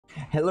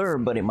Hello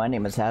everybody, my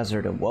name is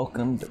Hazard and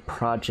welcome to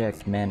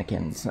Project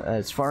Mannequins.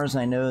 As far as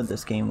I know,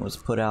 this game was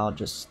put out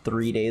just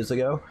 3 days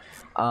ago.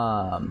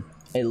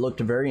 It looked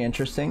very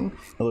interesting.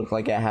 It looked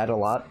like it had a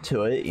lot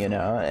to it, you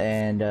know,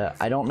 and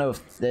I don't know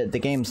if the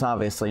game's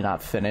obviously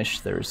not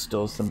finished. There's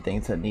still some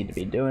things that need to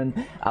be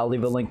doing. I'll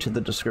leave a link to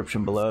the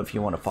description below if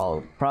you want to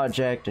follow the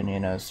project and, you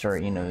know,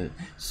 start, you know,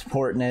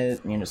 supporting it,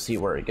 you know, see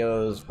where it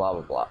goes, blah,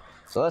 blah, blah.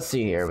 So let's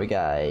see here. You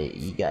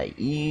got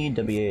E,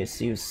 W, A,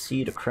 C,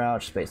 C to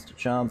crouch, space to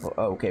jump.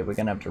 Oh, okay, we're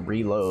gonna have to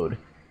reload.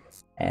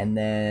 And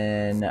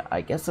then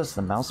I guess that's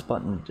the mouse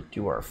button to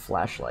do our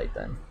flashlight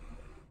then.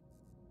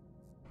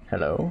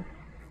 Hello?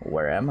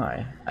 Where am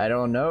I? I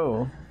don't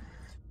know.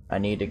 I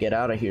need to get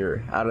out of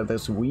here. Out of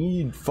this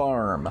weed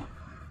farm.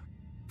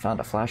 Found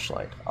a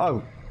flashlight.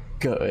 Oh,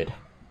 good.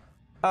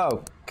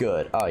 Oh,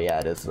 good. Oh, yeah,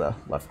 it is the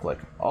left click.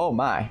 Oh,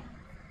 my.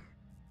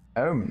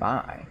 Oh,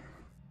 my.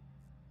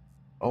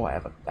 Oh, I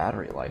have a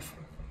battery life.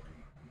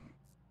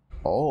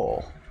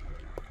 Oh.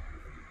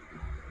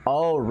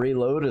 Oh,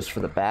 reload is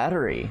for the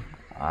battery.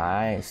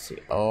 I see.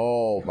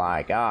 Oh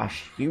my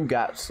gosh, you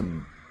got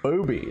some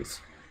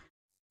boobies.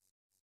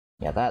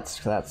 Yeah, that's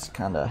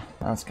kind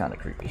of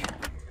creepy.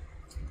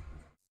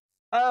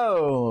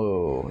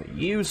 Oh,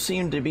 you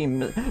seem to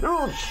be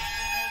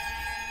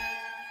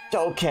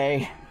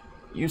okay.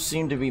 You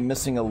seem to be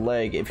missing a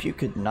leg. If you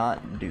could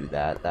not do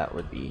that, that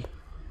would be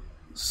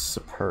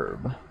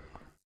superb.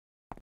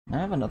 I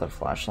have another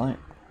flashlight.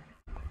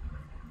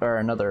 Or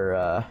another,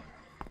 I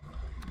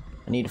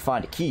need to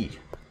find a key.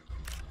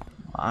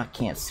 I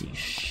can't see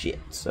shit,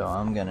 so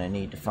I'm gonna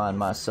need to find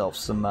myself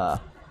some of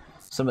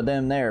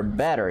them there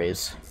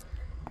batteries.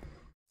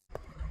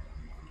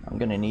 I'm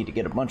gonna need to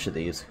get a bunch of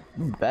these.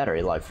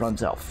 Battery life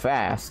runs out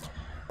fast.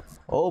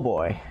 Oh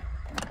boy.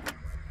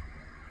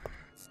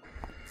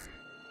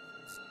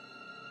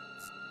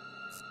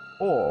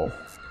 Oh.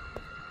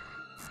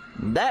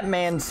 That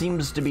man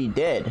seems to be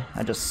dead.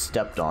 I just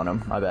stepped on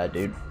him. My bad,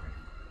 dude.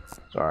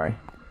 Sorry.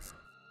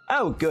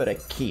 Oh, good, a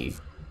key.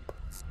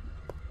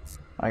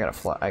 I got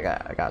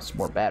some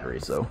more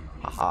batteries though.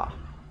 Haha.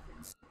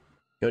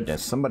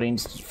 Goodness, somebody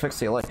needs to fix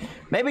the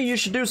Maybe you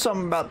should do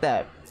something about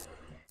that.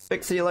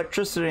 Fix the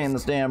electricity in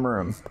this damn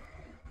room.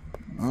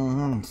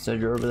 Instead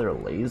you're over there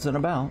lazing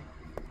about.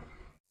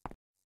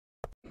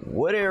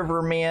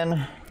 Whatever,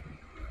 man.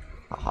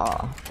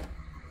 Haha.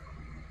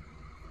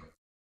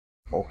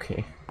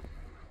 Okay.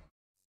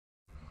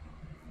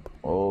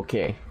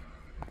 Okay.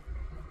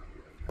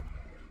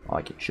 Oh,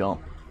 I can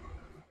jump.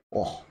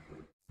 Oh.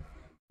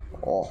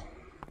 Oh.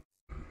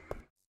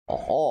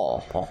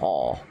 Oh.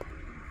 Oh.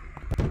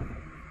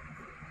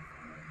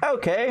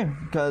 Okay,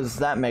 because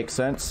that makes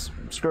sense.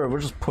 Screw it, we'll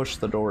just push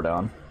the door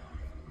down.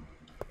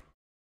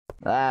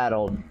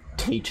 That'll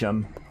teach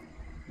him.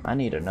 I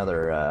need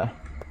another,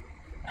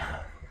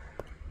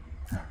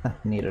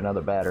 need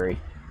another battery.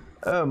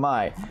 Oh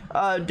my.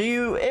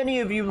 Do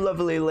any of you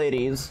lovely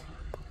ladies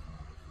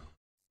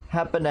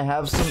happen to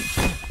have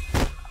some...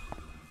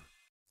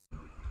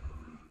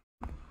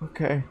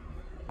 Okay.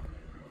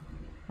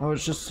 I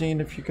was just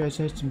seeing if you guys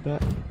had some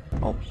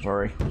Oh,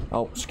 sorry.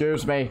 Oh,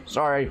 excuse me.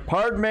 Sorry.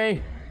 Pardon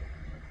me.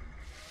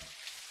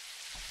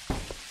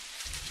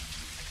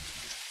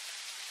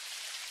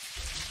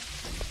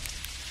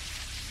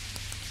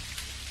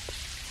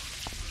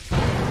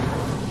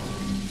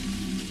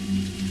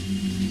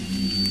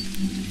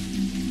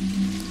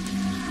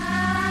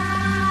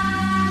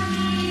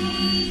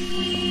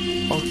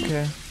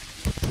 Okay.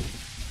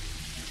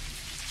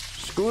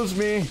 Excuse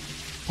me.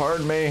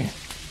 Pardon me.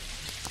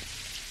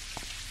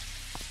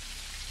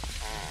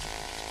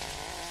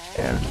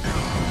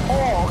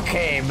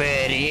 Okay,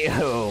 buddy.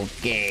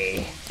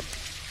 Okay.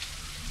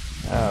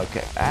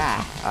 Okay.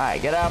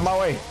 Alright, get out of my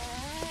way.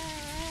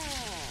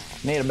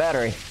 Need a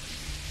battery.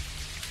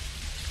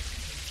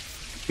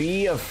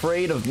 Be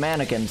afraid of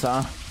mannequins,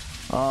 huh?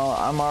 Oh,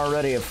 I'm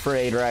already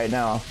afraid right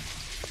now.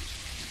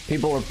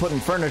 People are putting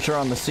furniture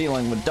on the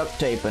ceiling with duct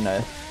tape and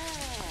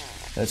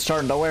it's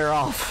starting to wear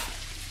off.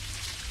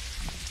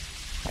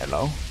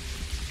 Hello?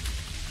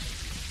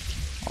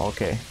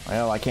 Okay.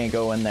 Well, I can't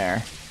go in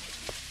there.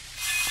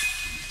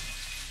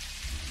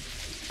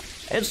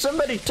 Is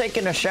somebody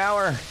taking a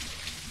shower?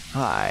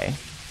 Hi.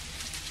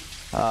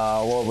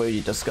 What were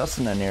you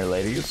discussing in here,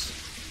 ladies?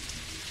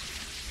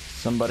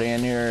 Somebody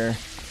in here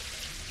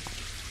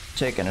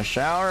taking a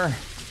shower?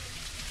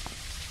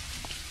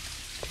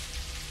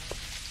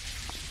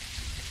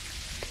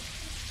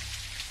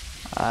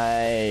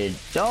 I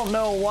don't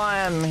know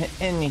why I'm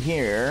in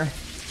here.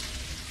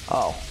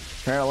 Oh,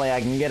 apparently I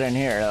can get in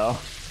here though.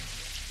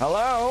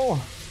 Hello?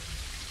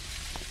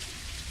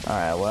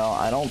 Alright, well,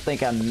 I don't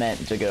think I'm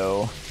meant to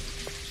go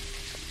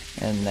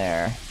in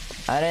there.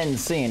 I didn't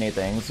see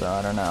anything, so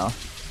I don't know.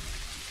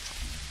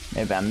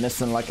 Maybe I'm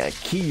missing like a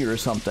key or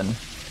something.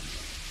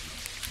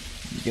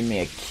 Give me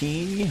a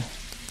key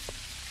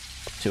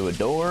to a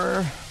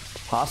door,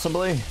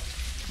 possibly.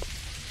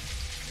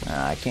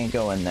 I can't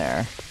go in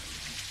there.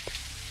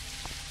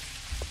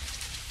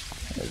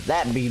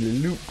 That be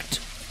looped.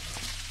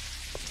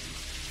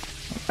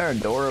 there a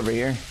door over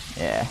here?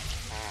 Yeah.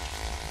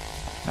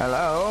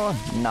 Hello?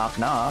 Knock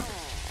knock.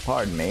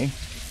 Pardon me.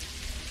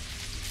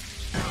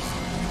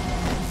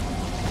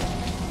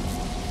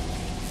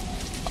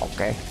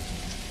 Okay.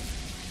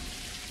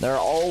 They're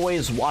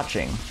always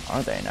watching,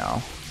 are they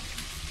now?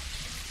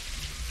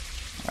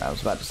 I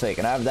was about to say,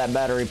 can I have that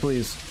battery,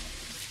 please?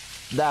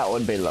 That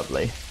would be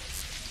lovely.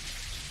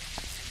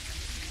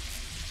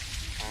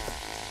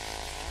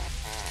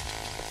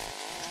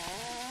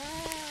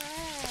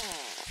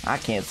 I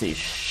can't see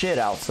shit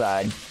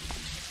outside.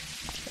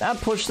 Can I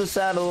push this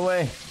out of the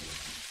way?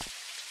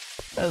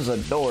 There's a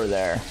door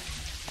there.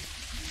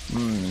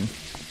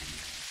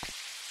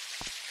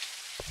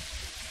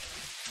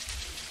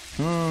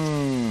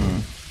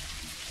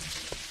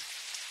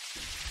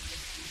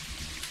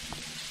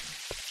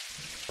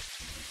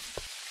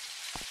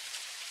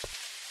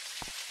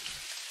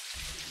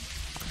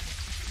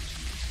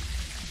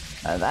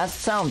 That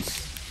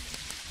sounds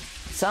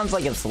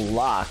like it's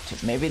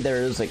locked. Maybe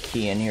there is a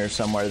key in here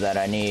somewhere that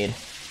I need.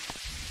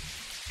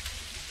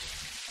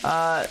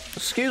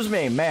 Excuse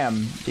me,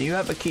 ma'am. Do you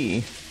have a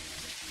key?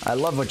 I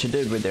love what you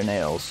did with your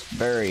nails.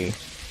 Very,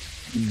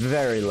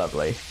 very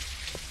lovely.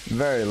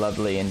 Very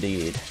lovely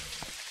indeed.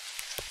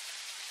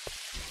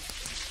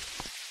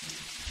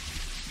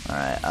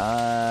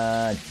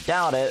 Alright,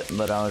 doubt it,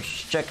 but I was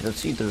just checking to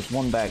see if there's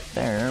one back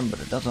there, but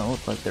it doesn't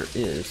look like there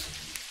is.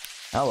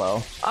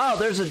 Hello. Oh,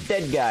 there's a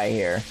dead guy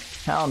here.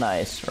 How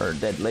nice. Or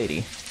dead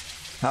lady.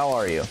 How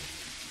are you?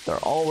 They're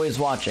always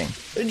watching.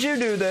 Did you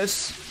do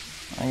this?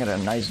 I got a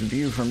nice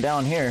view from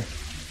down here.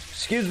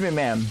 Excuse me,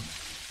 ma'am.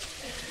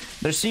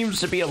 There seems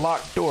to be a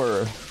locked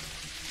door.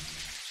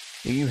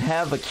 Do you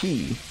have a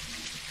key?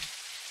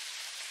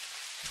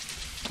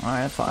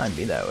 Alright, fine.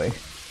 Be that way.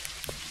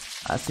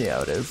 I see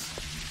how it is.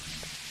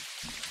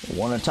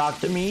 Want to talk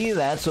to me?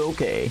 That's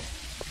okay.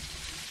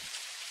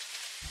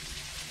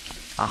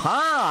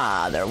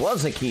 Aha! There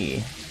was a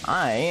key.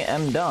 I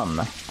am dumb.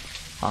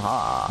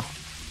 Aha.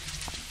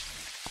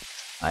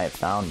 I have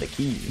found a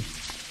key.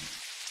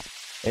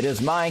 It is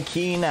my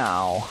key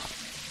now.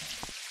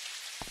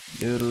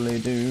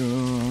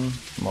 Doodly-doo.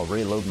 I'm gonna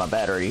reload my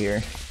battery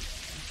here.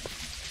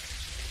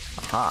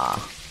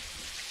 Aha.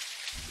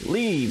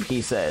 Leave,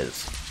 he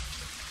says.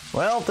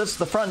 Well, if this is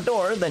the front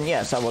door, then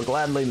yes, I will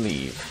gladly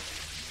leave.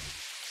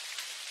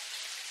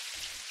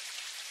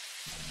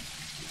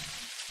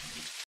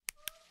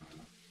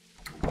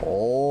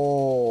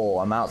 Oh,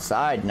 I'm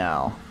outside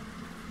now.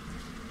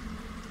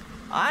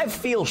 I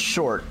feel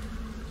short.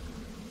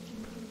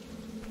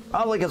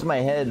 Probably because my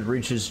head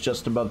reaches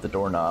just above the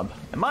doorknob.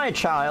 Am I a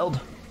child?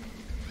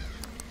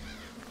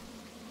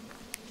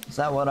 Is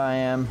that what I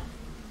am?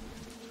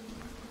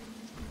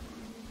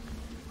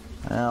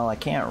 Well, I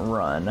can't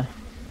run.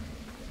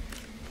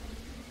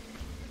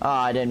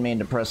 Ah, I didn't mean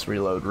to press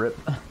reload, rip.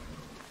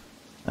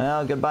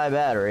 Well, goodbye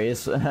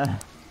batteries.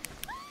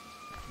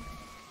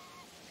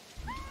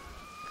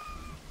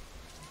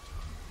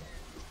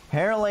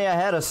 Apparently I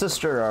had a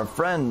sister or a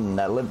friend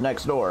that lived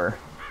next door.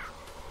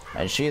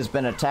 And she has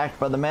been attacked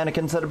by the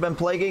mannequins that have been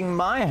plaguing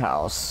my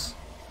house.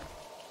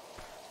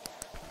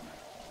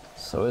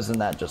 So isn't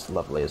that just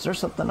lovely? Is there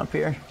something up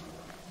here?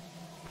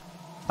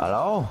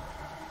 Hello?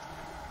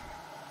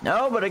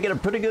 No, but I get a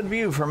pretty good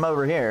view from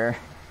over here.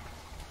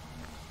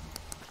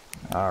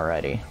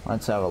 Alrighty,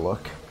 let's have a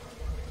look.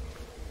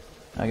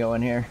 Can I go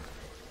in here?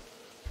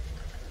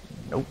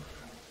 Nope.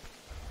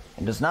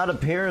 It does not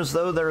appear as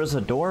though there is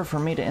a door for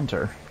me to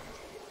enter.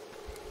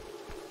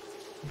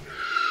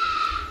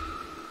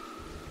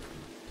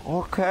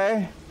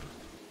 Okay.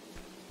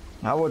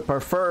 I would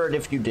prefer it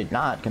if you did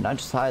not. Can I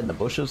just hide in the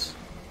bushes?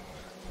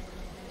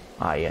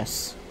 Ah,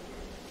 yes.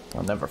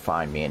 You'll never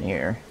find me in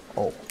here.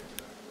 Oh.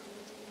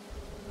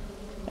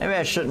 Maybe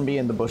I shouldn't be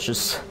in the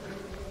bushes.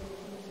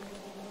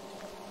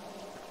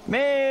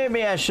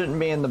 Maybe I shouldn't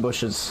be in the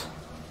bushes.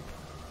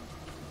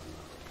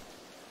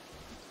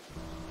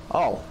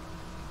 Oh.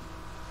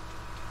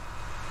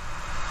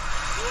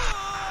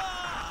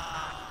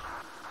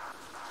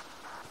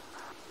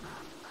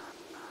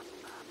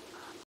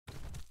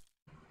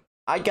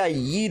 I got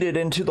yeeted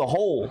into the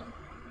hole.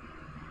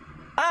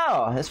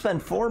 Oh, I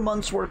spent 4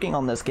 months working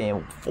on this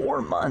game.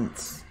 4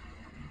 months.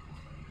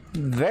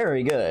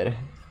 Very good.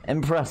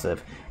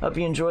 Impressive. Hope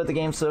you enjoyed the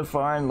game so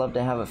far and love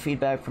to have a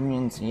feedback from you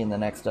and see you in the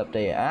next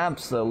update.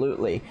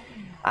 Absolutely.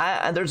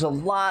 There's a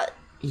lot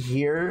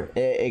here.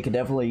 It could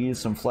definitely use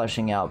some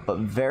fleshing out, but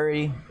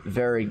very,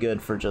 very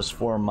good for just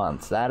 4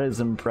 months. That is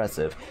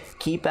impressive.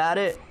 Keep at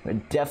it. I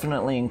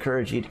definitely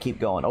encourage you to keep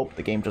going. Oh,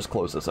 the game just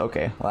closes.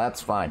 Okay, well,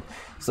 that's fine.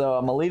 So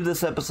I'm gonna leave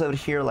this episode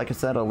here. Like I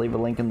said, I'll leave a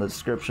link in the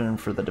description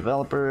for the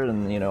developer,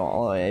 and you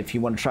know, if you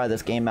want to try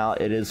this game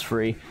out, it is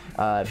free.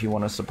 If you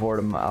want to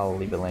support them, I'll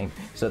leave a link.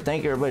 So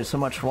thank you everybody so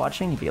much for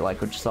watching. If you like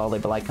what you saw,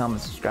 leave a like,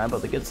 comment, subscribe, all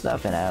the good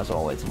stuff. And as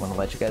always, I want to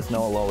let you guys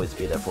know I'll always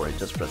be there for you.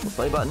 Just press the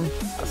play button.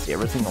 I'll see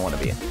every single one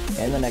of you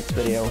in the next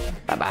video.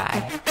 Bye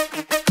bye.